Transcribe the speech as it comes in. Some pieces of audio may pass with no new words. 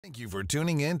Thank you for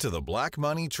tuning in to the Black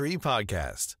Money Tree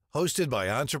Podcast, hosted by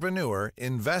entrepreneur,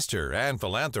 investor, and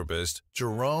philanthropist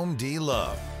Jerome D.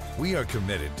 Love. We are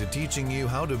committed to teaching you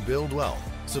how to build wealth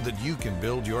so that you can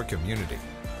build your community.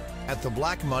 At the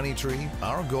Black Money Tree,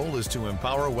 our goal is to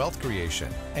empower wealth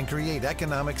creation and create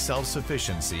economic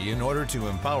self-sufficiency in order to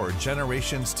empower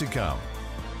generations to come.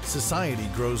 Society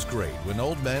grows great when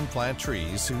old men plant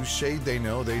trees whose shade they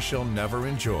know they shall never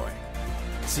enjoy.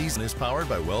 Season is powered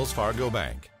by Wells Fargo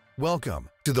Bank. Welcome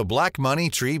to the Black Money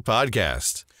Tree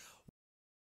Podcast.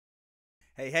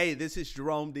 Hey, this is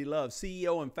Jerome D. Love,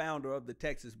 CEO and founder of the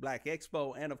Texas Black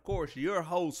Expo, and of course, your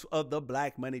host of the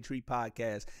Black Money Tree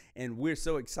Podcast. And we're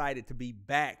so excited to be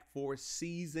back for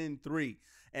season 3.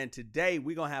 And today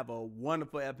we're going to have a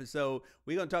wonderful episode.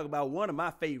 We're going to talk about one of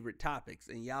my favorite topics,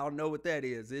 and y'all know what that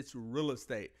is. It's real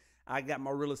estate. I got my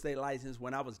real estate license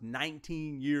when I was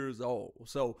 19 years old.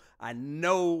 So I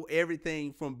know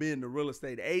everything from being the real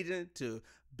estate agent to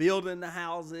building the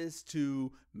houses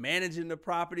to managing the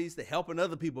properties to helping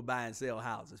other people buy and sell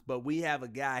houses. But we have a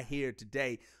guy here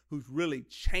today who's really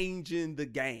changing the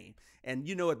game. And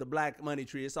you know, at the Black Money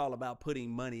Tree, it's all about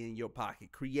putting money in your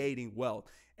pocket, creating wealth.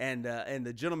 And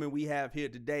the gentleman we have here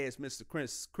today is Mr.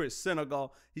 Chris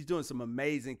Senegal. He's doing some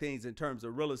amazing things in terms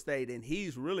of real estate, and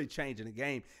he's really changing the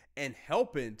game and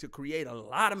helping to create a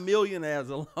lot of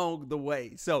millionaires along the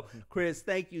way. So, Chris,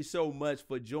 thank you so much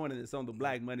for joining us on the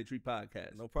Black Money Tree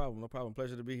Podcast. No problem.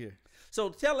 Pleasure to be here.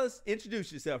 So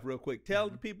introduce yourself real quick. Tell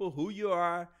the people who you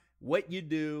are, what you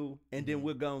do, and then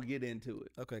we're going to get into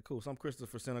it. Okay, cool. So I'm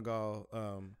Christopher Senegal.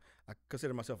 I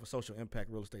consider myself a social impact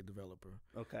real estate developer.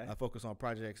 Okay. I focus on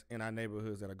projects in our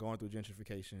neighborhoods that are going through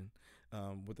gentrification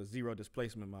with a zero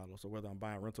displacement model. So whether I'm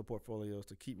buying rental portfolios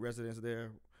to keep residents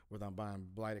there, whether I'm buying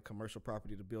blighted commercial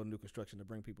property to build new construction to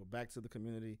bring people back to the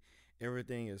community,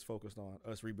 everything is focused on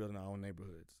us rebuilding our own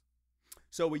neighborhoods.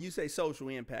 So when you say social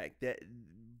impact, that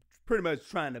pretty much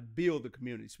trying to build the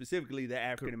community, specifically the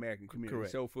African-American community.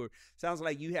 Correct. So sounds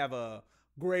like you have a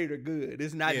greater good.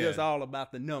 It's not just all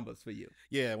about the numbers for you.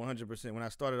 Yeah, 100%. When I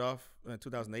started off in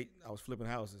 2008, I was flipping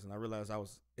houses, and I realized I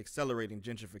was accelerating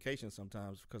gentrification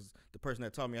sometimes because the person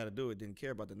that taught me how to do it didn't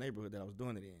care about the neighborhood that I was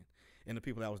doing it in and the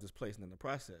people that I was displacing in the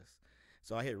process.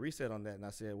 So I hit reset on that, and I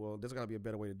said, well, there's got to be a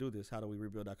better way to do this. How do we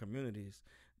rebuild our communities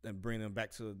and bring them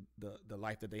back to the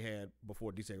life that they had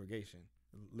before desegregation,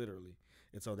 literally?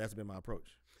 And so that's been my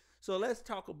approach. So let's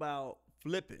talk about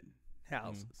flipping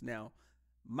houses. Now,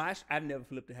 I've never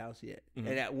flipped a house yet.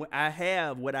 And what I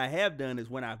have done is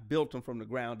when I built them from the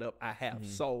ground up, I have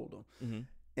sold them.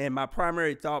 And my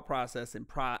primary thought process in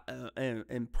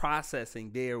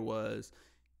processing there was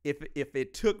if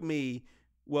it took me,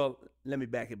 well, let me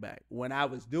back it back. When I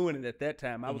was doing it at that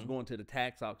time, I was going to the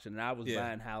tax auction and I was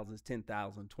buying houses,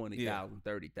 10,000, 20,000,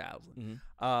 30,000.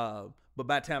 But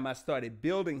by the time I started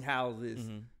building houses,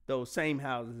 those same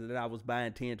houses that I was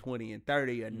buying 10, 20, and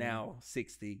 30 are now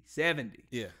 60, 70.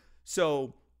 Yeah.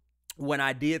 So when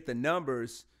I did the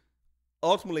numbers,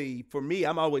 ultimately for me,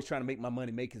 I'm always trying to make my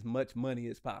money, make as much money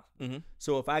as possible.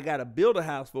 So if I got to build a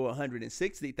house for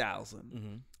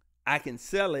 160,000, I can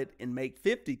sell it and make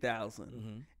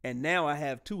 50,000, and now I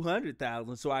have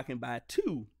 200,000, so I can buy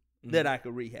two that I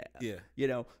could rehab. Yeah, you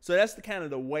know. So that's the kind of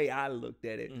the way I looked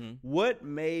at it. What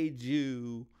made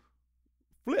you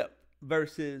flip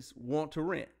versus want to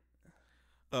rent?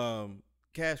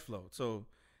 Cash flow. So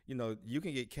you know you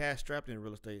can get cash strapped in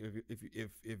real estate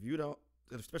if you don't,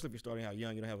 especially if you're starting out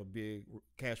young, you don't have a big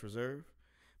cash reserve.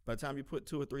 By the time you put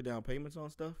 2 or 3 down payments on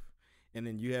stuff, and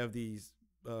then you have these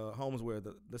homes where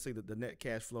let's say the net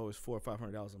cash flow is $400 or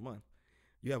 $500 a month.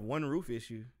 You have one roof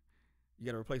issue. You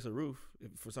got to replace a roof.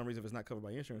 If for some reason, if it's not covered by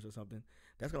insurance or something,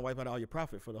 that's going to wipe out all your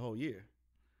profit for the whole year.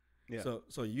 Yeah.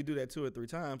 So you do that 2 or 3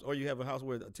 times, or you have a house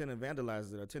where a tenant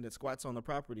vandalizes it, or a tenant squats on the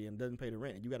property and doesn't pay the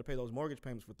rent, and you got to pay those mortgage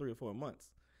payments for 3 or 4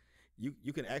 months.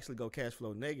 You can actually go cash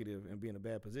flow negative and be in a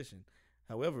bad position.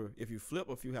 However, if you flip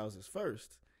a few houses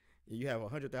first, you have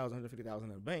 $100,000, $150,000 in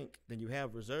the bank, then you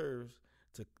have reserves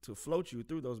to float you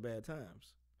through those bad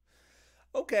times.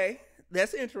 Okay,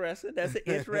 that's interesting. That's an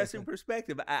interesting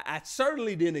perspective. I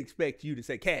certainly didn't expect you to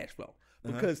say cash flow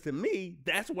because to me,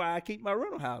 that's why I keep my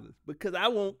rental houses, because I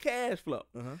want cash flow.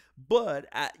 But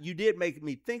you did make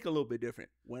me think a little bit different.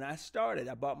 When I started,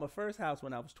 I bought my first house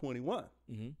when I was 21.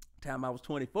 Time I was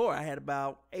 24, I had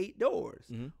about 8 doors,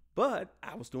 but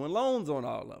I was doing loans on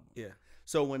all of them. Yeah.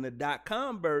 So when the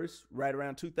 .com burst right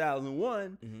around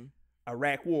 2001,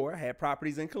 Iraq War, had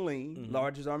properties in Killeen,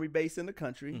 largest army base in the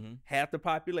country, half the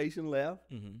population left,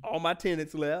 all my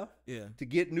tenants left. To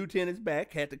get new tenants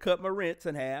back, had to cut my rents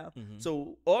in half.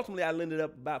 So ultimately I ended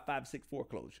up about 5 or 6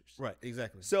 foreclosures. Right,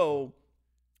 exactly. So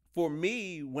for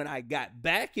me, when I got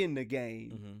back in the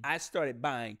game, Mm-hmm. I started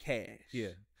buying cash. Yeah.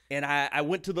 And I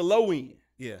went to the low end.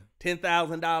 Yeah. $10,000,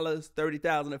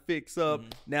 $30,000 to fix up. Mm-hmm.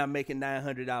 Now I'm making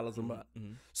 $900 a month.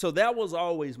 Mm-hmm. So that was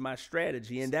always my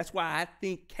strategy, and that's why I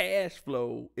think cash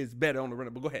flow is better on the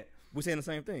rental. But go ahead. We're saying the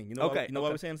same thing. You know, Okay, why okay.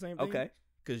 we're saying the same thing? Okay.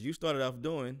 Because you started off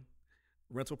doing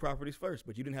rental properties first,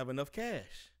 but you didn't have enough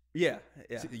cash. Yeah,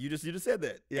 yeah. See, you just said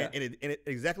that. Yeah. And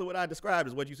exactly what I described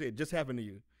is what you said just happened to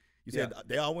you. You said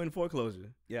they all went in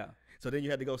foreclosure. Yeah. So then you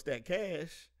had to go stack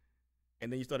cash,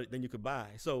 and then you could buy.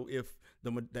 So if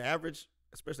the average,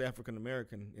 especially African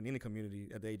American in any community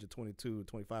at the age of 22 or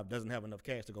 25, doesn't have enough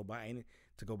cash to go buy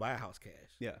a house cash.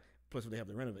 Yeah. Plus they have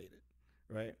to renovate it,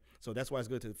 right? So that's why it's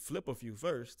good to flip a few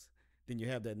first. Then you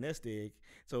have that nest egg.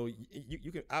 So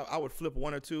you can. I would flip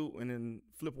one or two, and then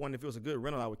flip one if it was a good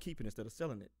rental. I would keep it instead of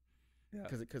selling it. Yeah.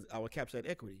 Because I would capture that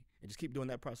equity and just keep doing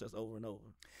that process over and over.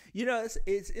 You know,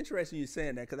 it's interesting you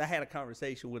saying that, because I had a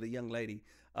conversation with a young lady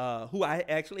who I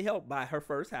actually helped buy her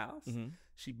first house. Mm-hmm.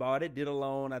 She bought it, did a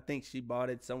loan. I think she bought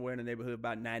it somewhere in the neighborhood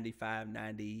about $95,000,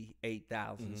 $98,000.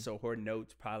 Mm-hmm. So her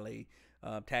notes probably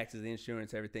taxes,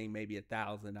 insurance, everything maybe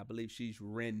 $1,000. I believe she's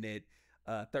renting it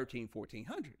 $1,300, $1,400.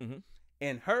 Mm-hmm.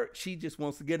 And she just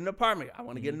wants to get an apartment. I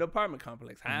want to get an apartment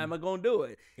complex. How am I going to do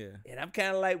it? Yeah. And I'm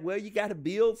kind of like, well, you got to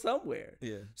build somewhere.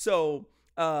 Yeah. So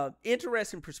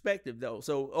interesting perspective, though.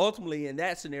 So ultimately, in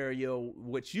that scenario,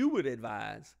 what you would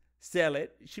advise, sell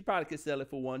it. She probably could sell it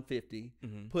for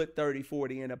 $150, put 30,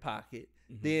 40 in her pocket,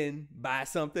 then buy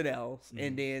something else,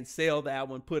 and then sell that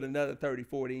one, put another 30,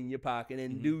 40 in your pocket,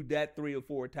 and do that 3 or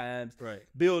 4 times. Right.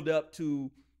 Build up to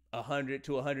 100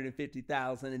 to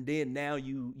 150,000, and then now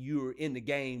you're in the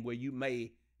game where you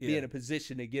may be in a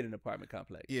position to get an apartment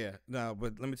complex. Yeah. No,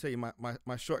 but let me tell you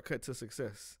my shortcut to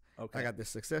success. Okay. I got this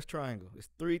success triangle. It's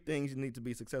 3 things you need to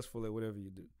be successful at whatever you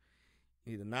do.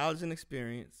 You need the knowledge and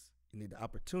experience, you need the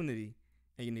opportunity,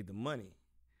 and you need the money.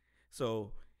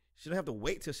 So she don't have to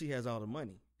wait till she has all the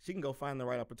money. She can go find the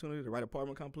right opportunity, the right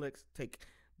apartment complex, take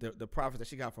the profits that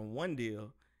she got from one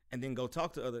deal, and then go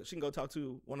talk to she can go talk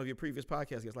to one of your previous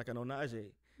podcast guests, like I know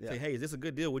Najee. Yeah. Say, hey, is this a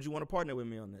good deal? Would you want to partner with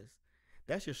me on this?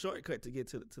 That's your shortcut to get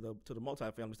to the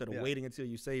multifamily instead of waiting until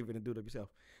you save it and do it yourself.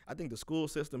 I think the school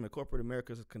system and corporate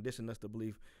America has conditioned us to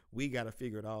believe we got to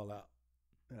figure it all out.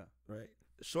 Yeah. Right.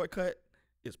 The shortcut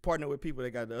is partner with people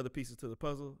that got the other pieces to the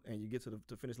puzzle, and you get to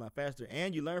the finish line faster,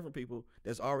 and you learn from people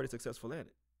that's already successful at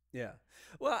it. Yeah.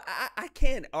 Well, I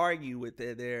can't argue with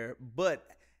it there, but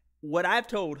what I've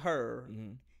told her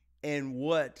and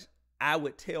what I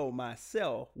would tell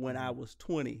myself when I was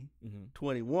 20,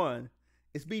 21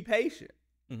 is be patient.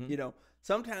 You know,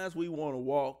 sometimes we want to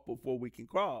walk before we can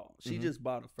crawl. She just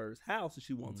bought her first house and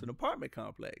she wants an apartment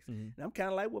complex. And I'm kind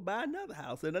of like, well, buy another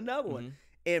house and another one.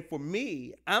 And for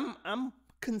me, I'm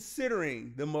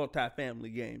considering the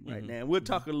multifamily game right now. And we'll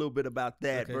talk a little bit about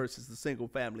that versus the single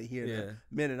family here in a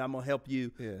minute. I'm going to help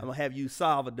you. I'm going to have you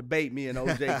solve a debate me and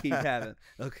OJ keep having.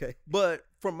 Okay. But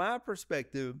from my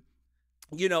perspective,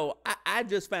 you know, I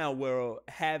just found where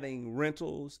having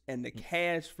rentals and the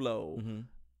cash flow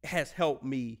has helped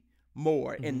me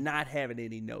more and not having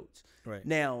any notes. Right.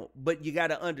 Now, but you got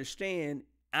to understand,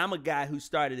 I'm a guy who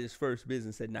started his first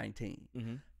business at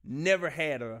 19. Never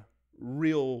had a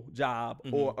real job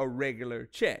or a regular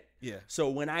check. Yeah. So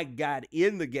when I got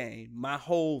in the game, my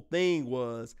whole thing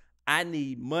was I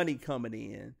need money coming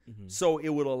in so it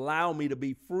would allow me to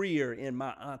be freer in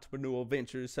my entrepreneurial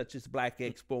ventures such as Black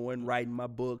Expo and writing my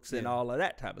books and all of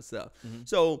that type of stuff.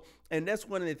 So, and that's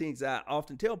one of the things I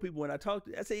often tell people when I talk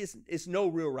to them. I say it's no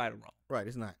real right or wrong. Right,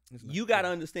 it's not. You got to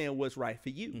understand what's right for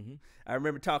you. I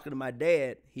remember talking to my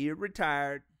dad. He had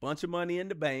retired, bunch of money in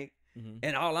the bank,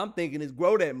 and all I'm thinking is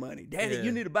grow that money. Daddy,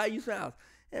 you need to buy you some house.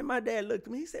 And my dad looked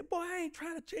at me. He said, boy, I ain't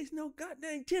trying to chase no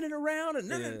goddamn tenant around or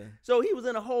nothing. So he was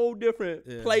in a whole different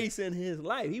place in his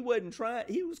life. He wasn't trying.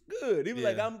 He was good. He was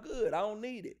like, I'm good. I don't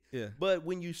need it. But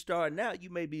when you starting out, you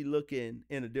may be looking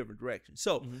in a different direction.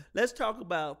 So let's talk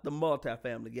about the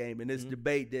multifamily game and this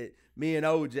debate that me and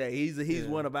OJ, he's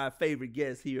one of our favorite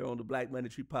guests here on the Black Money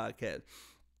Tree podcast.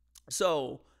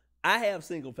 So I have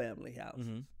single family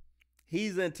houses.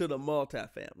 He's into the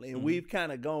multifamily, and we've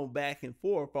kind of gone back and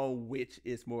forth on which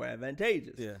is more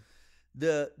advantageous.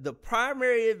 The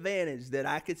primary advantage that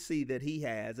I could see that he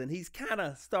has, and he's kind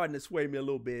of starting to sway me a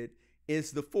little bit,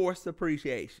 is the forced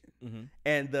appreciation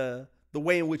and the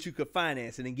way in which you could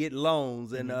finance it and get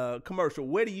loans and commercial.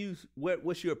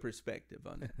 What's your perspective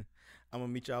on that? I'm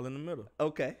gonna meet y'all in the middle.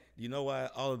 Okay. Do you know why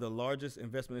all of the largest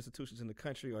investment institutions in the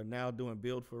country are now doing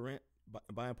build for rent,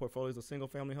 buying portfolios of single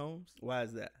family homes? Why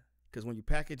is that? Because when you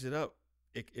package it up,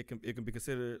 it can be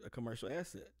considered a commercial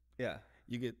asset. Yeah.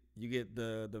 You get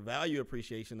the value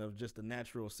appreciation of just the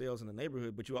natural sales in the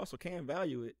neighborhood, but you also can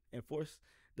value it and force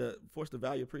the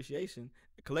value appreciation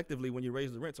collectively when you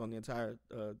raise the rents on the entire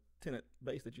tenant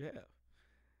base that you have.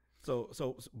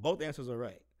 So both answers are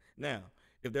right. Now,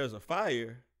 if there's a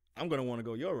fire, I'm going to want to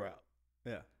go your route.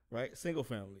 Yeah. Right? Single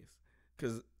families.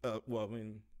 Because, well, I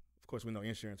mean, of course, we know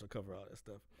insurance will cover all that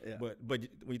stuff. Yeah. But when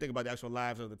you think about the actual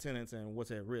lives of the tenants and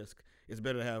what's at risk, it's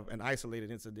better to have an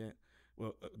isolated incident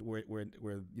where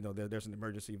you know there's an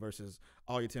emergency versus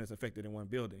all your tenants affected in one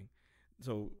building.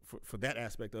 So for that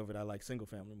aspect of it, I like single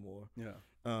family more.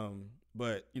 Yeah.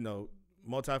 But you know,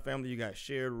 multifamily, you got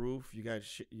shared roof, you got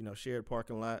shared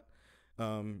parking lot,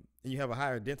 and you have a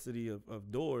higher density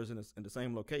of doors in the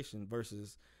same location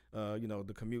versus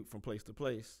the commute from place to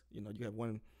place. You know, you have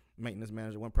one maintenance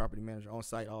manager, one property manager on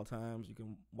site all times. You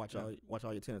can watch all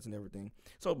your tenants and everything.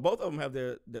 So both of them have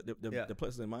their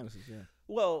pluses and minuses. Yeah.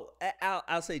 Well,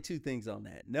 I'll say two things on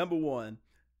that. Number one,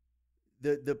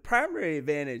 the primary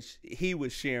advantage he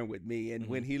was sharing with me, and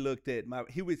when he looked at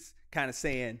he was kind of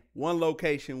saying one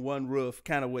location, one roof,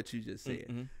 kind of what you just said.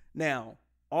 Mm-hmm. Now,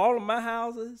 all of my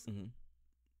houses,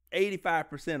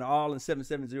 85% are all in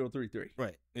 77033.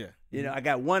 Right. Yeah. You know, I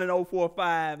got one in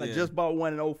 045. I just bought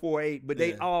one in 048, but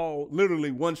they all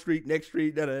literally one street, next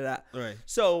street, da da da. Right.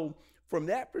 So from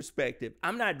that perspective,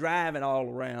 I'm not driving all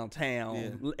around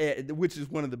town, which is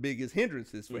one of the biggest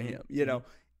hindrances for him, you know,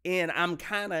 and I'm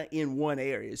kind of in one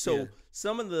area. So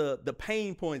some of the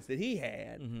pain points that he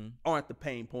had aren't the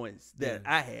pain points that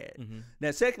I had.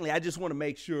 Now, secondly, I just want to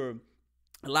make sure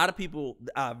a lot of people,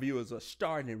 our viewers, are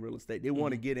starting in real estate. They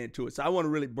want to get into it. So I want to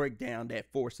really break down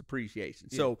that forced appreciation.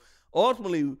 Yeah. So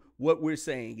ultimately, what we're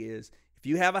saying is, if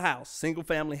you have a house, single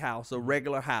family house, a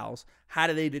regular house, how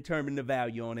do they determine the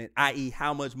value on it, i.e.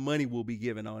 how much money will be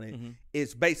given on it?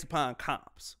 It's based upon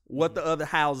comps, what the other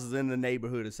houses in the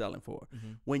neighborhood are selling for.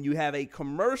 When you have a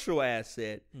commercial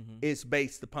asset, it's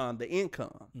based upon the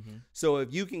income. So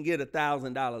if you can get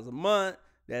 $1,000 a month,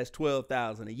 that's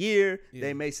 $12,000 a year. Yeah.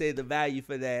 They may say the value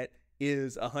for that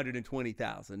is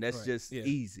 $120,000. That's just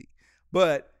easy.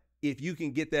 But if you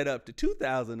can get that up to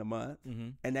 $2,000 a month,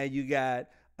 and now you got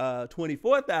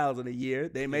 $24,000 a year,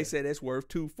 they may say that's worth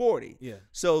 $240,000. Yeah.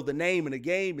 So the name of the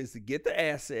game is to get the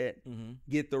asset,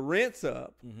 get the rents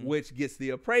up, which gets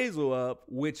the appraisal up,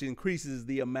 which increases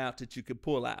the amount that you could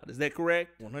pull out. Is that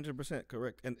correct? 100%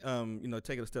 correct. And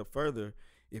take it a step further.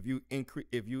 If you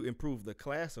improve the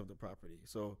class of the property,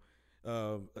 so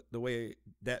the way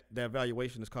that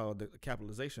valuation is called the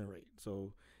capitalization rate.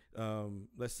 So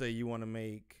let's say you want to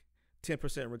make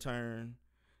 10% return,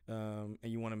 and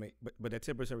you want to make, but that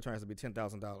 10% return has to be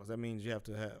 $10,000. That means you have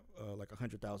to have like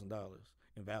 $100,000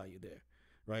 in value there,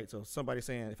 right? So somebody's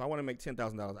saying, if I want to make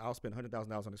 $10,000, I'll spend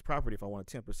 $100,000 on this property if I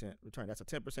want a 10% return. That's a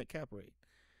 10% cap rate.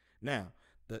 Now,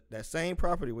 that same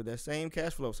property with that same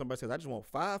cash flow, if somebody says, I just want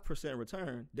 5%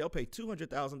 return, they'll pay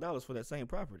 $200,000 for that same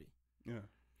property. Yeah.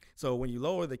 So when you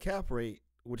lower the cap rate,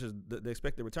 which is the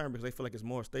expected return, because they feel like it's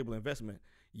more stable investment,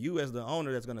 you as the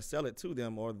owner that's going to sell it to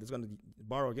them or that's going to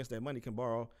borrow against that money can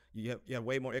borrow. You have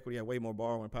way more equity, you have way more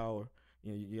borrowing power,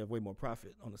 you have way more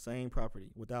profit on the same property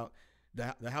without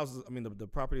the houses. I mean, the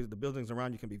properties, the buildings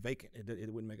around you can be vacant.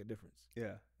 It wouldn't make a difference.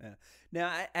 Yeah.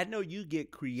 Now, I know you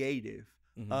get creative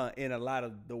in a lot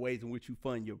of the ways in which you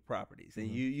fund your properties, and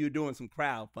you're doing some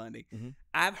crowdfunding.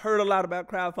 I've heard a lot about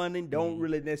crowdfunding, don't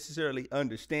really necessarily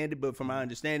understand it, but from my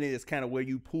understanding, it's kind of where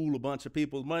you pool a bunch of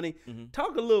people's money.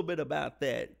 Talk a little bit about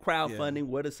that crowdfunding.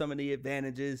 What are some of the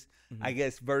advantages, I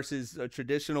guess, versus a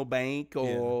traditional bank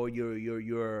or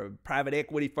your private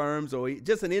equity firms or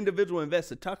just an individual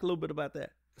investor? Talk a little bit about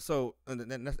that. So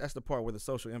that's the part where the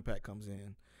social impact comes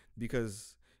in,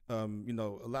 because a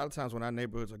lot of times when our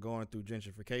neighborhoods are going through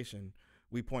gentrification,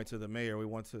 we point to the mayor, we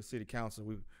want to the city council,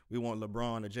 we want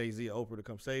LeBron or Jay-Z or Oprah to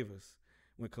come save us.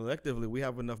 When collectively we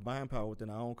have enough buying power within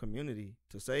our own community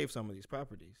to save some of these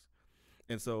properties.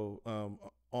 And so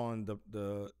on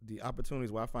the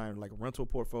opportunities where I find like rental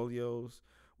portfolios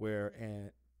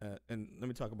and let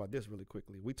me talk about this really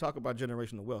quickly. We talk about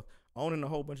generational wealth. Owning a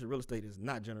whole bunch of real estate is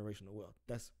not generational wealth.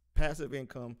 That's passive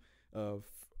income of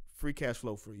free cash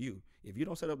flow for you. If you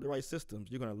don't set up the right systems,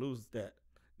 you're going to lose that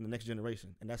in the next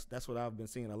generation. And that's what I've been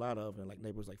seeing a lot of in like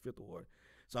neighborhoods like Fifth Ward.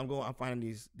 So I'm finding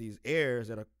these heirs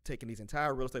that are taking these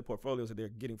entire real estate portfolios that they're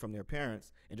getting from their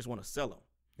parents and just want to sell them.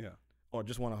 Yeah. Or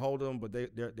just want to hold them, but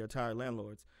they're tired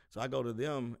landlords. So I go to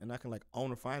them and I can like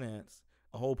owner finance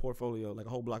a whole portfolio, like a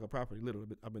whole block of property, literally.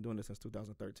 I've been doing this since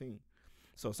 2013.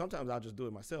 So sometimes I'll just do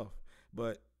it myself.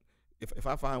 But if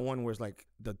I find one where it's like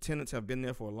the tenants have been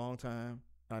there for a long time,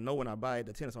 I know when I buy it,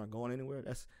 the tenants aren't going anywhere.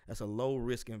 That's a low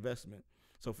risk investment.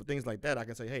 So for things like that, I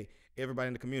can say, hey, everybody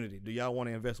in the community, do y'all want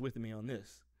to invest with me on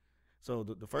this? So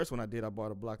the first one I did, I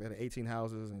bought a block that had 18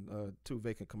 houses and 2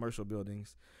 vacant commercial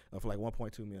buildings for like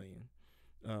 $1.2 million.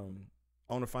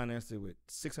 Owner financed it with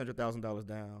 $600,000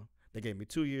 down. They gave me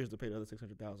 2 years to pay the other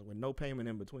 $600,000 with no payment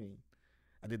in between.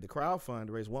 I did the crowdfund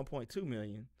to raise $1.2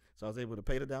 million, so I was able to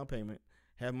pay the down payment,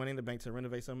 have money in the bank to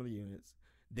renovate some of the units,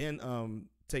 then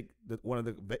take both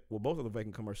of the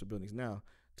vacant commercial buildings now,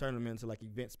 turn them into like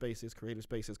event spaces, creative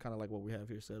spaces, kind of like what we have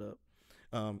here set up,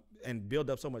 and build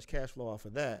up so much cash flow off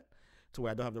of that to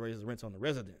where I don't have to raise the rents on the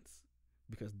residents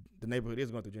because the neighborhood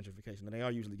is going through gentrification and they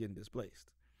are usually getting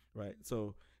displaced, right?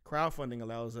 So crowdfunding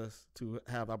allows us to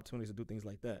have opportunities to do things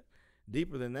like that.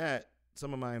 Deeper than that,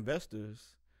 some of my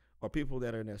investors are people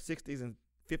that are in their 50s and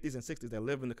 60s that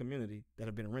live in the community that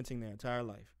have been renting their entire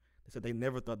life. They said they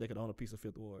never thought they could own a piece of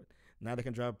Fifth Ward. Now they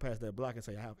can drive past that block and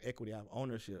say, I have equity, I have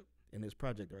ownership in this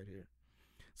project right here.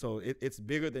 So it's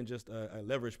bigger than just a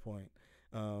leverage point.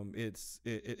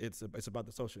 It's about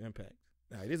the social impact.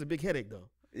 Now, it is a big headache, though.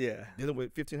 Yeah. Dealing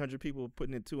with 1,500 people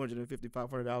putting in $250,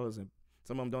 $500, and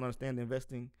some of them don't understand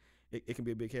investing, it can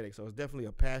be a big headache. So it's definitely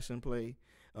a passion play.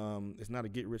 It's not a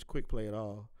get-rich-quick play at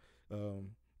all.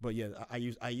 But, yeah, I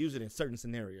use it in certain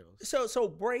scenarios. So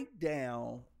break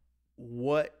down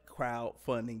what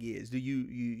crowdfunding is. Do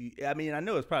you I mean, I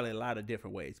know it's probably a lot of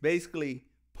different ways. Basically,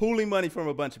 pooling money from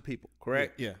a bunch of people,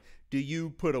 correct? Yeah. Do you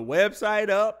put a website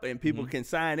up and people can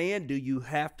sign in? Do you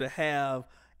have to have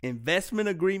investment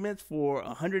agreements for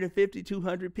 150,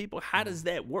 200 people? How does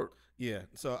that work? Yeah,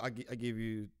 so I give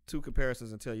you 2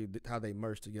 comparisons and tell you how they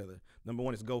merge together. Number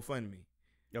one is GoFundMe.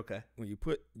 Okay. When you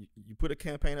put a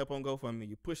campaign up on GoFundMe,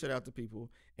 you push it out to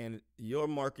people, and your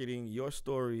marketing, your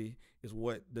story is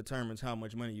what determines how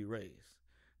much money you raise.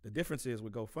 The difference is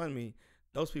with GoFundMe,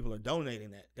 those people are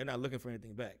donating that. They're not looking for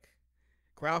anything back.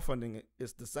 Crowdfunding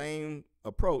is the same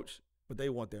approach, but they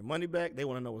want their money back. They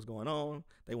want to know what's going on.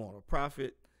 They want a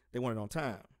profit. They want it on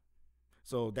time.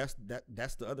 So that's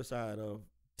the other side of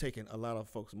taking a lot of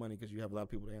folks' money because you have a lot of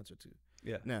people to answer to.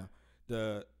 Yeah. Now,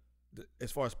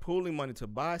 as far as pooling money to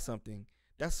buy something,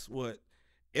 that's what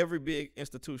every big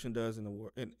institution does in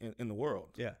the world.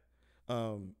 Yeah.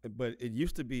 But it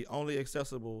used to be only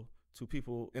accessible to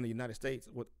people in the United States,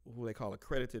 who they call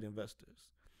accredited investors.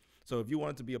 So if you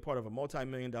wanted to be a part of a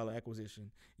multi-million-dollar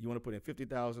acquisition, you want to put in $50,000,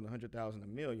 $100,000, $1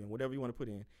 million, whatever you want to put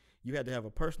in, you had to have a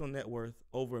personal net worth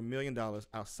over $1 million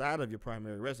outside of your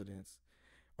primary residence,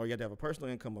 or you had to have a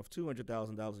personal income of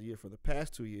 $200,000 a year for the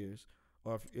past 2 years,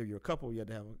 or if you're a couple, you had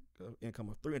to have an income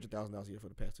of $300,000 a year for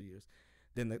the past 2 years.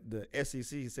 Then the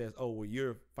SEC says, oh, well,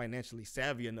 you're financially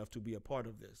savvy enough to be a part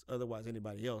of this. Otherwise,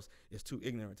 anybody else is too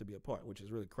ignorant to be a part, which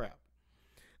is really crap.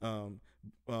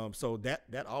 So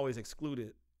that always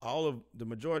excluded the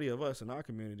majority of us in our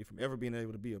community from ever being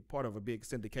able to be a part of a big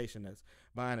syndication that's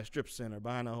buying a strip center,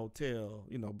 buying a hotel,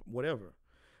 whatever.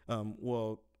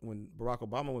 Well, when Barack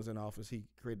Obama was in office, he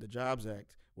created the Jobs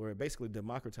Act where it basically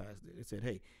democratized it. It said,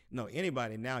 hey, no,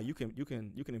 anybody now you can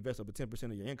invest up to 10%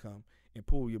 of your income and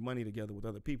pool your money together with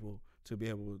other people to be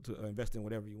able to invest in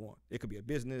whatever you want. It could be a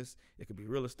business, it could be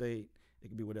real estate, it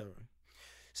could be whatever.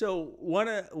 So one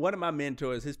of my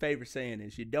mentors, his favorite saying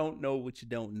is, you don't know what you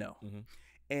don't know. Mm-hmm.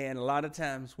 And a lot of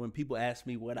times when people ask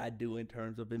me what I do in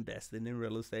terms of investing in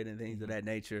real estate and things of that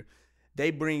nature, they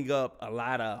bring up a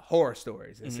lot of horror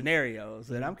stories and scenarios.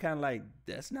 And I'm kind of like,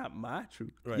 that's not my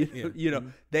truth. Right.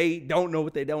 They don't know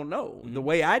what they don't know. The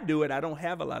way I do it, I don't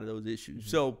have a lot of those issues.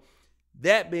 So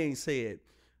that being said,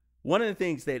 one of the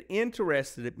things that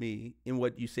interested me in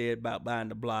what you said about buying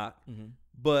the block,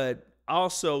 but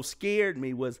also scared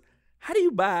me was, how do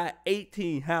you buy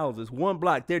 18 houses, one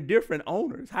block? They're different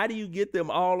owners. How do you get them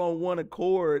all on one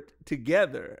accord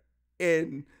together?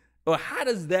 Or how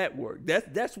does that work?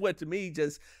 That's what, to me,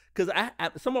 just because I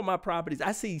some of my properties,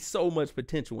 I see so much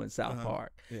potential in South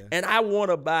Park. Yeah. And I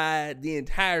want to buy the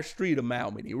entire street of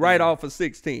Malmedy right off of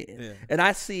 610. Yeah. And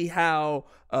I see how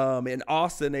in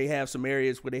Austin they have some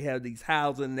areas where they have these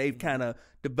houses and they've kind of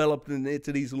developed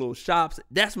into these little shops.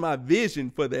 That's my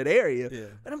vision for that area. Yeah.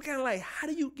 But I'm kind of like, how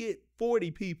do you get 40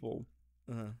 people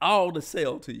all to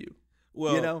sell to you?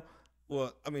 Well,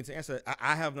 well, I mean, to answer,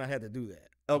 I have not had to do that.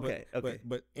 Okay.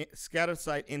 But scattered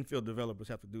site infill developers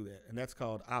have to do that, and that's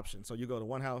called option. So you go to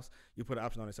one house, you put an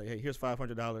option on it, say, hey, here's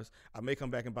 $500. I may come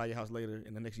back and buy your house later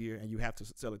in the next year, and you have to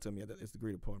sell it to me at the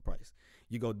agreed upon price.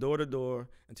 You go door to door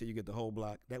until you get the whole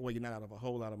block. That way you're not out of a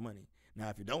whole lot of money. Now,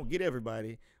 if you don't get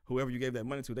everybody, whoever you gave that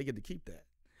money to, they get to keep that.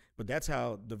 But that's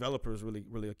how developers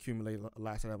really accumulate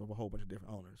lots of a whole bunch of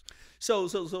different owners. So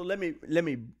let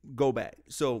me go back.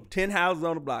 So 10 houses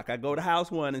on the block. I go to house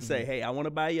one and say, hey, I want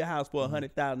to buy your house for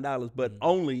 $100,000, but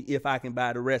only if I can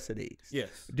buy the rest of these. Yes.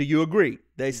 Do you agree?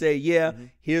 They say, yeah,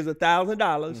 here's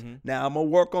 $1,000. Now I'm gonna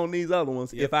work on these other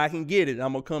ones. If I can get it,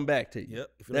 I'm gonna come back to you.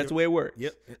 Yep. That's the way it works.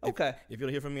 Yep. Okay. If you don't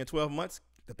hear from me in 12 months,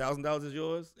 the $1,000 is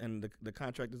yours, and the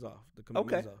contract is off. The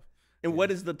commitment is off. And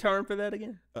what is the term for that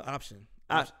again? Option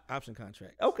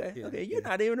contract. Okay. Yeah, Okay. You're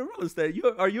not even a real estate.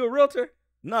 Are you a realtor?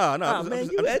 No. Oh, man,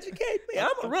 you educate me.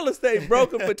 I'm a real estate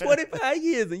broker for 25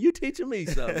 years, and you teaching me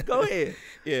something. Go ahead.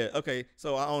 Yeah. Okay.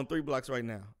 So I own 3 blocks right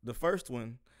now. The first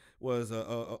one was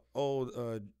a old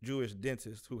Jewish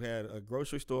dentist who had a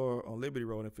grocery store on Liberty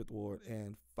Road in 5th Ward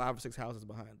and 5 or 6 houses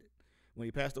behind it. When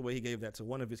he passed away, he gave that to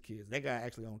one of his kids. That guy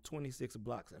actually owned 26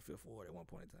 blocks at 5th Ward at one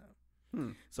point in time.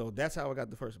 So that's how I got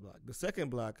the first block. The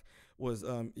second block was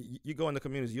you go in the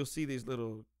communities, you'll see these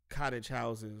little cottage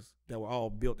houses that were all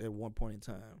built at one point in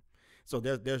time. So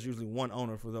there's usually one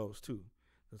owner for those too.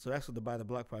 So that's what the Buy the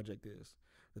Block project is.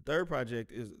 The third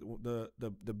project is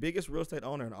the biggest real estate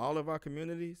owner in all of our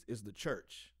communities is the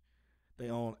church. They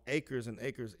own acres and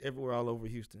acres everywhere all over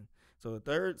Houston. So the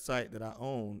third site that I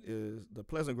own is the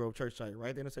Pleasant Grove Church site, right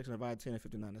at the intersection of I-10 and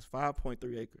 59. It's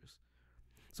 5.3 acres.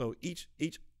 So each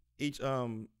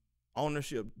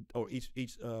ownership or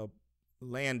each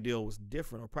land deal was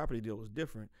different or property deal was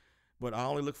different, but I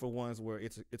only look for ones where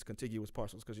it's contiguous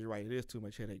parcels, because you're right, it is too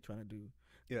much headache trying to do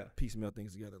piecemeal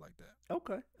things together like that.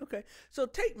 Okay. So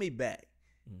take me back.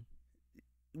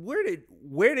 Where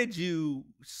did you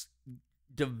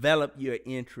develop your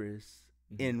interest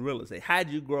in real estate? How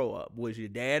did you grow up? Was your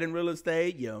dad in real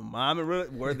estate? Your mom in real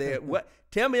estate? Were there what?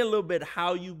 Tell me a little bit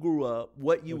how you grew up,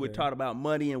 what you were taught about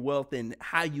money and wealth, and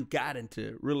how you got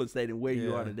into real estate and where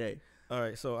you are today. All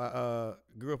right, so I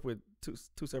grew up with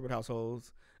two separate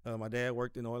households. My dad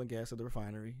worked in oil and gas at the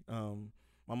refinery.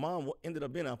 My mom ended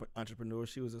up being an entrepreneur.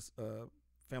 She was a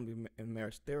family and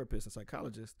marriage therapist and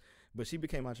psychologist, but she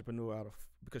became an entrepreneur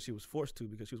because she was forced to,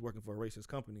 because she was working for a racist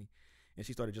company, and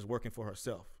she started just working for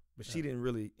herself. But she didn't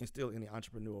really instill any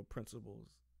entrepreneurial principles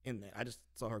in that. I just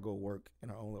saw her go work in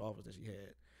her own little office that she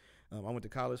had. I went to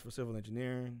college for civil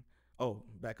engineering. Oh,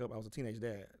 back up, I was a teenage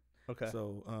dad. Okay.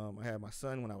 So I had my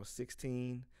son when I was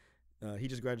 16. He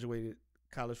just graduated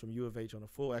college from U of H on a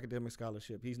full academic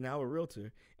scholarship. He's now a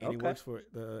realtor, and he works for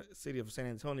the city of San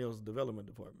Antonio's development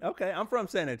department. Okay, I'm from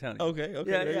San Antonio. Okay,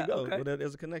 yeah, there you go. Okay. Well,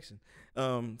 there's a connection.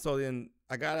 So then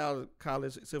I got out of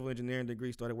college, civil engineering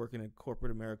degree, started working in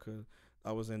corporate America.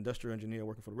 I was an industrial engineer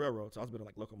working for the railroad, so I was building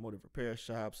like locomotive repair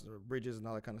shops or bridges and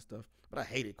all that kind of stuff. But I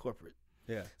hated corporate.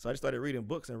 Yeah. So I just started reading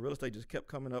books, and real estate just kept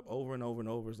coming up over and over and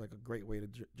over. It's like a great way to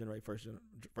generate first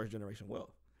generation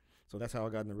wealth. So that's how I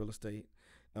got into real estate.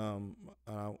 When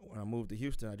I moved to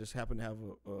Houston, I just happened to have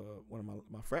one of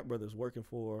my frat brothers working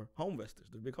for Homevestors,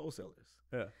 the big wholesalers.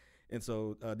 Yeah. And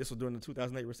so this was during the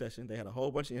 2008 recession. They had a whole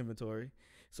bunch of inventory.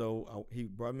 So he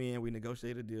brought me in. We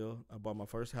negotiated a deal. I bought my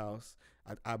first house.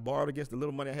 I borrowed against the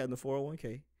little money I had in the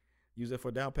 401k, used it for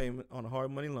a down payment on a hard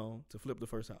money loan to flip the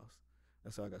first house.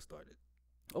 That's how I got started.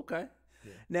 Okay.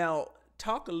 Yeah. Now,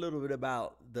 talk a little bit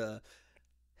about I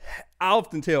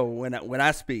often tell when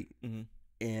I speak,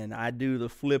 and I do the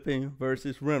flipping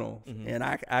versus rentals, and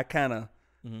I kind of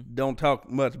don't talk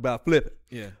much about flipping.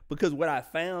 Yeah. Because what I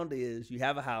found is you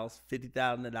have a house,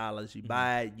 $50,000, you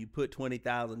buy it, you put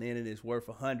 $20,000 in it, it's worth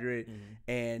 $100,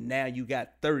 and now you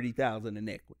got $30,000 in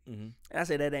equity. And I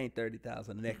say that ain't $30,000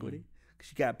 in equity.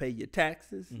 You got to pay your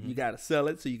taxes. You got to sell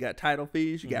it. So you got title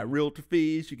fees. You got realtor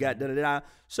fees. You got da-da-da.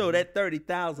 So that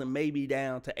 $30,000 may be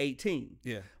down to 18.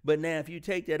 Yeah. But now if you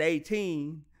take that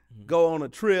 18, go on a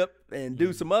trip and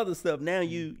do some other stuff, now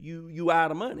you out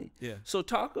of money. Yeah. So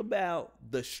talk about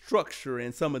the structure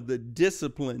and some of the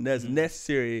discipline that's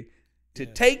necessary to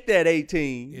take that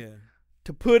 18,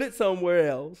 to put it somewhere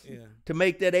else, to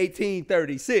make that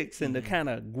 1836 and to kind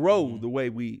of grow the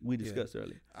way we discussed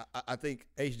earlier. I think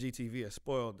HGTV has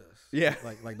spoiled us. Yeah.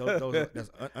 Like those that's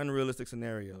unrealistic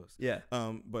scenarios. Yeah.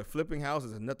 But flipping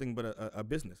houses is nothing but a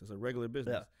business. It's a regular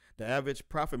business. Yeah. The average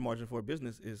profit margin for a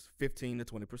business is 15 to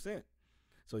 20%.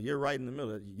 So you're right in the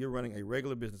middle. You're running a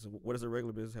regular business. What does a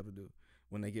regular business have to do?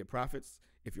 When they get profits,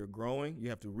 if you're growing, you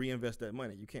have to reinvest that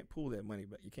money. You can't pull that money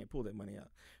back. You can't pull that money out.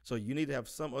 So you need to have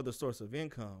some other source of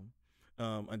income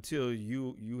until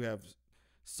you have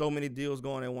so many deals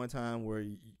going at one time where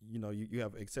you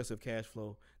have excessive cash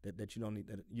flow that you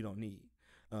don't need.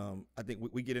 I think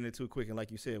we get in it too quick, and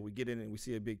like you said, we get in and we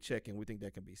see a big check and we think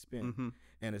that can be spent,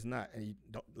 and it's not. And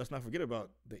let's not forget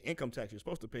about the income tax you're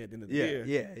supposed to pay at the end of the year.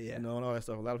 Yeah. And all that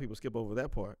stuff. A lot of people skip over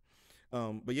that part.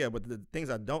 But the things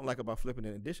I don't like about flipping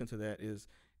in addition to that is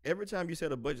every time you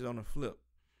set a budget on a flip,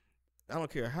 I don't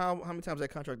care how many times that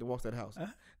contractor walks that house,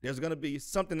 there's going to be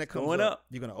something that comes up.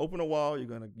 You're going to open a wall. You're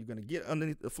going to get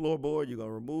underneath the floorboard. You're going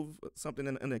to remove something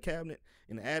in the cabinet,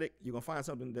 in the attic. You're going to find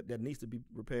something that needs to be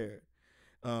repaired.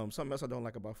 Something else I don't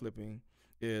like about flipping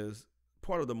is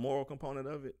part of the moral component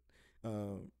of it.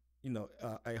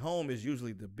 A home is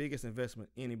usually the biggest investment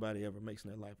anybody ever makes in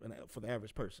their life, and for the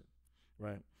average person,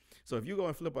 right? So if you go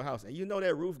and flip a house and you know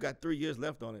that roof got 3 years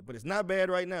left on it, but it's not bad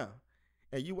right now,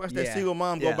 and you watch that single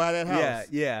mom go buy that house,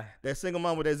 that single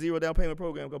mom with that 0 down payment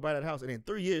program go buy that house, and in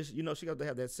 3 years, she got to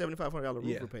have that $7,500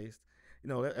 roof replaced.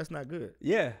 That's not good.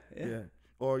 Yeah.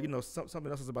 Or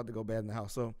something else is about to go bad in the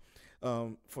house. So,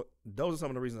 for those are some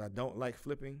of the reasons I don't like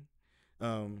flipping.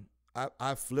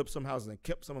 I flipped some houses and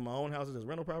kept some of my own houses as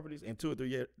rental properties, and 2 or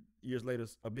 3 years later,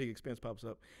 a big expense pops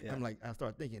up. Yeah. I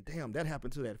start thinking, damn, that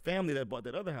happened to that family that bought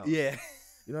that other house. Yeah.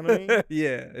 You know what I mean?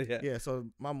 Yeah. So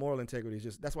my moral integrity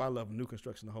is that's why I love new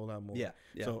construction a whole lot more. Yeah.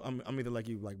 So I'm either like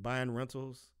you, like buying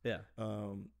rentals. Yeah.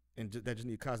 And that just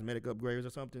need cosmetic upgrades or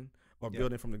something, or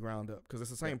building from the ground up, because it's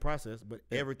the same process, but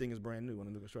everything is brand new on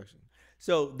the new construction.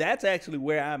 So that's actually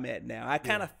where I'm at now. I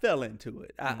kind of fell into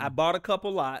it. I bought a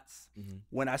couple lots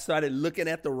when I started looking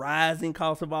at the rising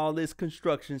cost of all this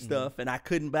construction stuff, and I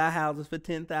couldn't buy houses for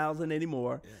 $10,000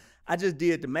 anymore. Yeah. I just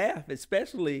did the math,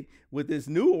 especially with this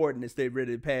new ordinance they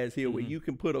ready to pass here, where you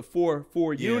can put a four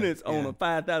units on a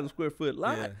 5,000 square foot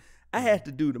lot. Yeah. I had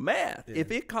to do the math. Yeah.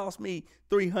 If it cost me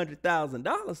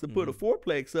 $300,000 to put a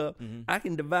fourplex up, I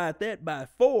can divide that by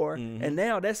 4, and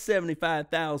now that's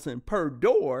 $75,000 per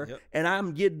door, and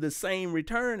I'm getting the same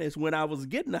return as when I was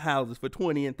getting the houses for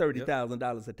 $20,000 and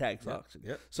 $30,000 at tax auction.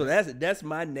 So that's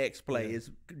my next play is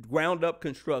ground up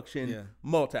construction,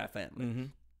 multifamily.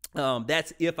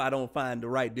 That's if I don't find the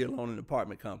right deal on an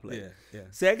apartment complex.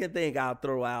 Second thing I'll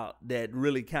throw out that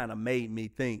really kind of made me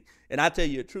think, and I'll tell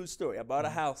you a true story. I bought a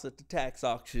house at the tax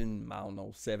auction, I don't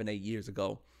know, 7-8 years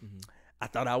ago. I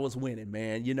thought I was winning,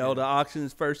 man. The auction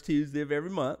is first Tuesday of every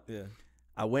month.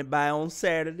 I went by on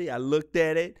Saturday. I looked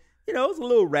at it. It was a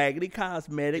little raggedy,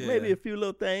 cosmetic, maybe a few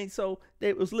little things. So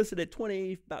it was listed at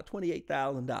about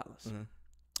 $28,000.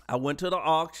 I went to the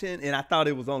auction, and I thought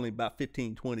it was only about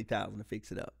 $15,000, $20,000 to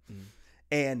fix it up.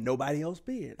 And nobody else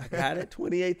bid. I got it,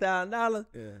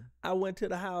 $28,000. I went to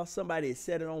the house. Somebody had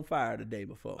set it on fire the day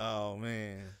before. Oh,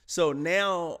 man. So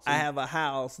now I have a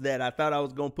house that I thought I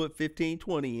was going to put 15,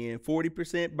 20 in,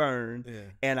 40% burned,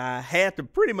 and I had to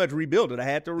pretty much rebuild it. I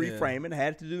had to reframe it. I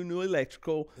had to do new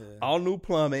electrical, all new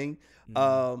plumbing.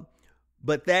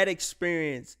 But that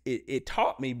experience, it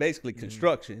taught me basically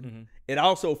construction. It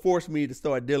also forced me to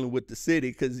start dealing with the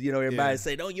city, because, everybody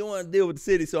say, don't you want to deal with the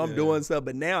city? So I'm doing stuff.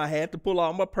 But now I had to pull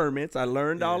all my permits. I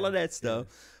learned all of that stuff.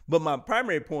 But my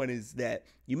primary point is that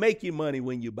you make your money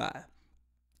when you buy.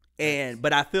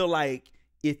 But I feel like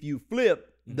if you flip,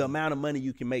 the amount of money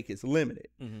you can make is limited.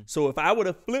 So if I would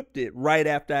have flipped it right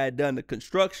after I had done the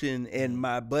construction, and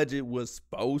my budget was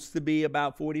supposed to be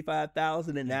about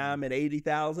 $45,000, and now I'm at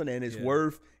 $80,000, and it's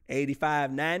worth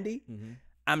 $85,000, $90,000,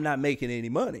 I'm not making any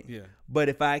money. But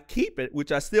if I keep it,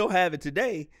 which I still have it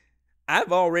today,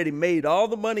 I've already made all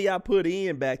the money I put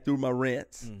in back through my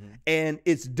rents, and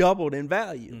it's doubled in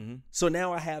value. So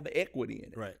now I have equity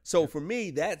in it. Right. So for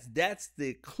me, that's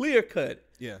the clear-cut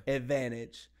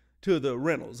advantage to the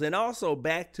rentals. And also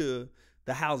back to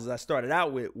the houses I started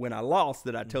out with when I lost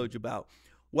that I told you about.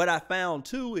 What I found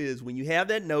too is when you have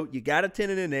that note, you got a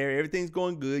tenant in there, everything's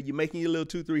going good, you're making your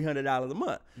little $200-$300 a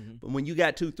month. But when you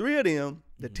got 2-3 of them,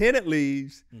 the tenant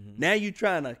leaves. Now you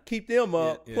trying to keep them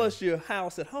up, plus your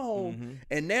house at home,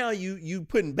 and now you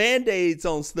putting Band-Aids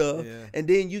on stuff, and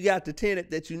then you got the tenant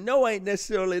that ain't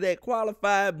necessarily that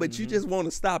qualified, but you just want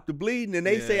to stop the bleeding, and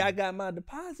they say, I got my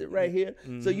deposit right here.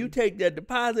 So you take that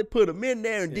deposit, put them in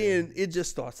there, and then it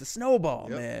just starts to snowball,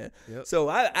 man. So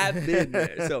I've been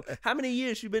there. So how many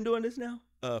years you been doing this now?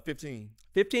 15.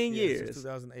 15 years. Since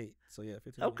 2008. So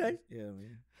 15 okay. years. Yeah,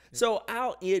 man. So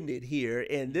I'll end it here,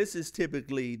 and this is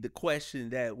typically the question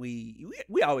that we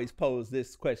always pose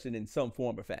this question in some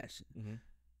form or fashion.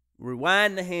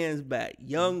 Rewind the hands back.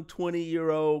 Young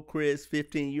 20-year-old Chris,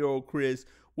 15-year-old Chris,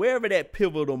 wherever that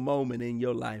pivotal moment in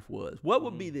your life was, what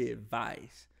would be the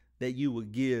advice that you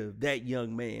would give that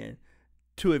young man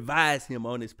to advise him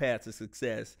on his path to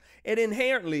success? And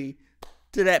inherently,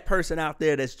 to that person out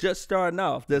there that's just starting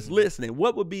off, that's listening,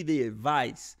 what would be the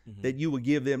advice that you would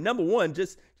give them? Number one,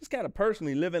 just kind of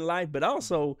personally living life, but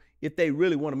also if they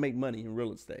really want to make money in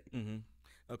real estate.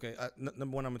 Okay,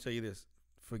 number one, I'm going to tell you this.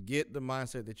 Forget the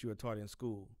mindset that you were taught in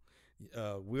school.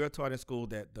 We are taught in school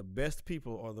that the best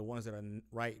people are the ones that are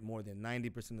right more than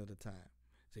 90% of the time.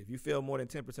 So if you fail more than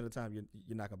 10% of the time,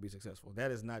 you're not going to be successful.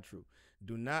 That is not true.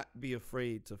 Do not be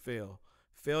afraid to fail.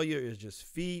 Failure is just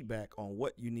feedback on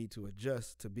what you need to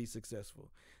adjust to be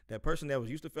successful. That person that was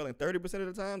used to failing 30%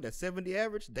 of the time, that 70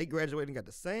 average, they graduated and got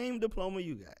the same diploma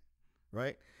you got,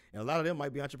 right? And a lot of them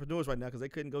might be entrepreneurs right now because they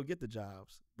couldn't go get the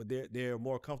jobs, but they're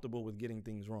more comfortable with getting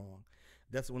things wrong.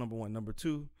 That's number one. Number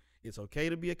two, it's okay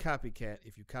to be a copycat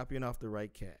if you're copying off the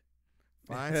right cat.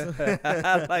 Find some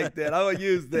I like that. I'm going to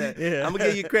use that. Yeah. I'm going to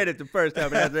give you credit the first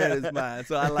time after that is mine.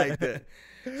 So I like that.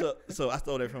 So I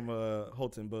stole that from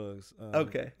Holton Buggs.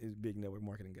 Okay. He's a big network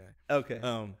marketing guy. Okay.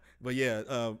 But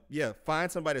yeah,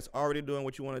 find somebody that's already doing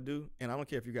what you want to do. And I don't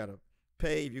care if you got to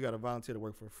pay, if you got to volunteer to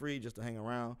work for free just to hang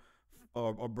around,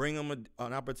 or bring them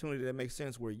an opportunity that makes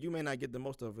sense where you may not get the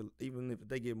most of it, even if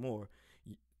they get more.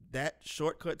 That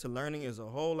shortcut to learning is a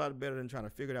whole lot better than trying to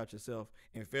figure it out yourself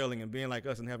and failing and being like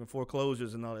us and having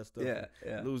foreclosures and all that stuff.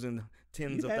 Yeah. Losing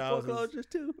tens of had thousands. Foreclosures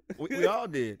too. We all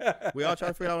did. We all try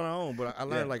to figure it out on our own. But I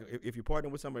learned like if you partner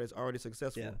with somebody that's already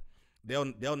successful,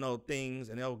 they'll know things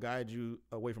and they'll guide you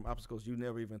away from obstacles you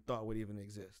never even thought would even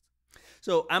exist.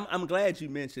 So I'm glad you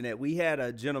mentioned that. We had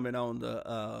a gentleman on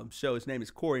the show. His name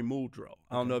is Corey Muldrow.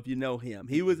 I don't know if you know him.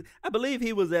 I believe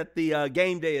he was at the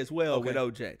game day as well with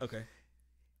OJ. Okay.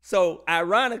 So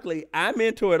ironically, I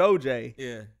mentored OJ.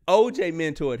 Yeah. OJ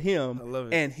mentored him. I love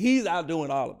it. And he's outdoing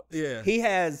all of us. Yeah. He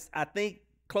has, I think,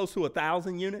 close to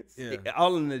 1,000 units,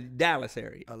 all in the Dallas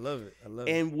area. I love it.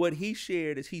 And what he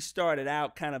shared is he started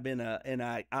out kind of in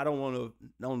I don't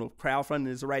know if crowdfunding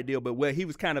is the right deal, but where he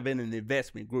was kind of in an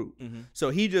investment group. Mm-hmm. So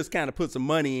he just kind of put some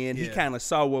money in. Yeah. He kind of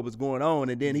saw what was going on,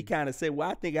 and then he kind of said, well,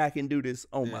 I think I can do this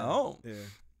on my own. Yeah.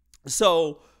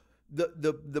 So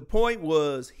the point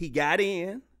was he got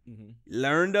in,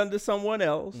 learned under someone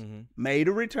else, made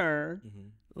a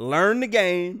return, learned the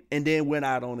game, and then went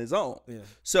out on his own. Yeah.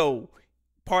 So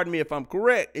pardon me if I'm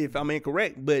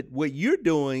incorrect, but what you're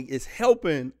doing is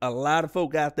helping a lot of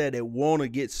folk out there that want to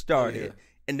get started.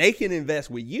 And they can invest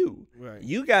with you. Right.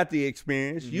 You got the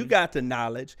experience, you got the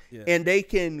knowledge, and they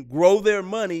can grow their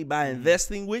money by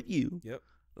investing with you. Yep.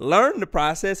 Learn the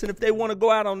process, and if they want to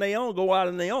go out on their own, go out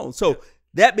on their own. So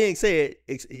that being said,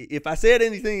 if I said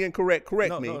anything incorrect,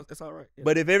 correct me. No, that's all right. Yeah.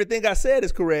 But if everything I said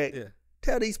is correct,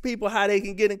 tell these people how they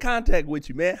can get in contact with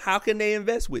you, man. How can they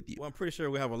invest with you? Well, I'm pretty sure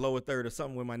we have a lower third or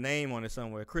something with my name on it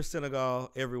somewhere. Chris Senegal,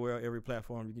 everywhere, every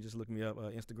platform. You can just look me up,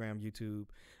 Instagram, YouTube.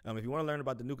 If you want to learn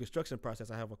about the new construction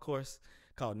process, I have a course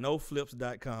called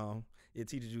noflips.com. It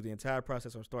teaches you the entire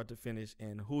process from start to finish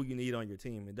and who you need on your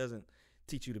team. It doesn't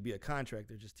teach you to be a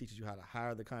contractor. It just teaches you how to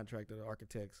hire the contractor, the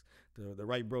architects, the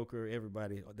right broker,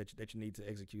 everybody that you need to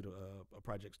execute a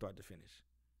project start to finish.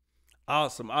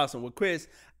 Awesome. Well, Chris,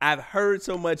 I've heard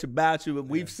so much about you, and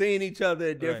we've seen each other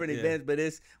at different events, but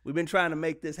we've been trying to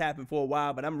make this happen for a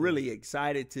while, but I'm really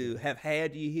excited to have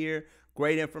had you here.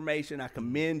 Great information. I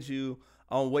commend you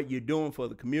on what you're doing for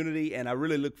the community, and I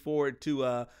really look forward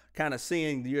to kind of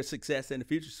seeing your success in the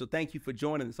future. So thank you for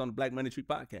joining us on the Black Money Tree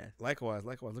Podcast. Likewise.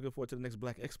 Looking forward to the next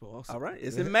Black Expo also. All right.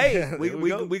 It's in May. We're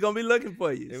going to be looking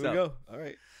for you. There we go. All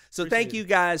right. So thank you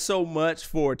guys so much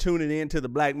for tuning in to the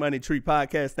Black Money Tree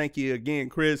Podcast. Thank you again,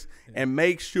 Chris. And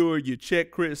make sure you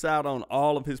check Chris out on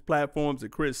all of his platforms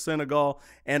at Chris Senegal.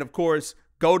 And, of course,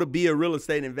 go to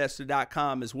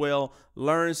bearealestateinvestor.com as well.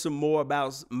 Learn some more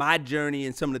about my journey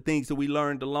and some of the things that we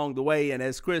learned along the way. And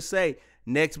as Chris say,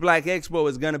 next Black Expo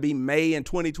is going to be May in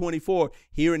 2024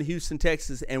 here in Houston,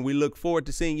 Texas. And we look forward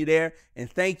to seeing you there. And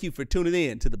thank you for tuning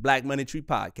in to the Black Money Tree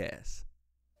Podcast.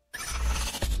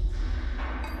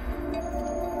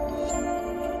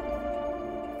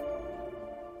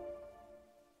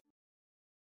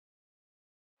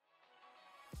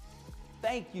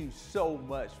 Thank you so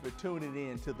much for tuning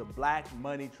in to the Black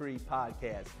Money Tree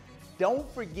Podcast. Don't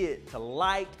forget to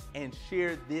like and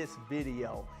share this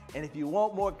video. And if you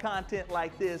want more content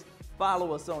like this,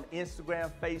 follow us on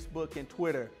Instagram, Facebook, and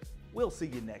Twitter. We'll see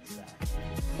you next time.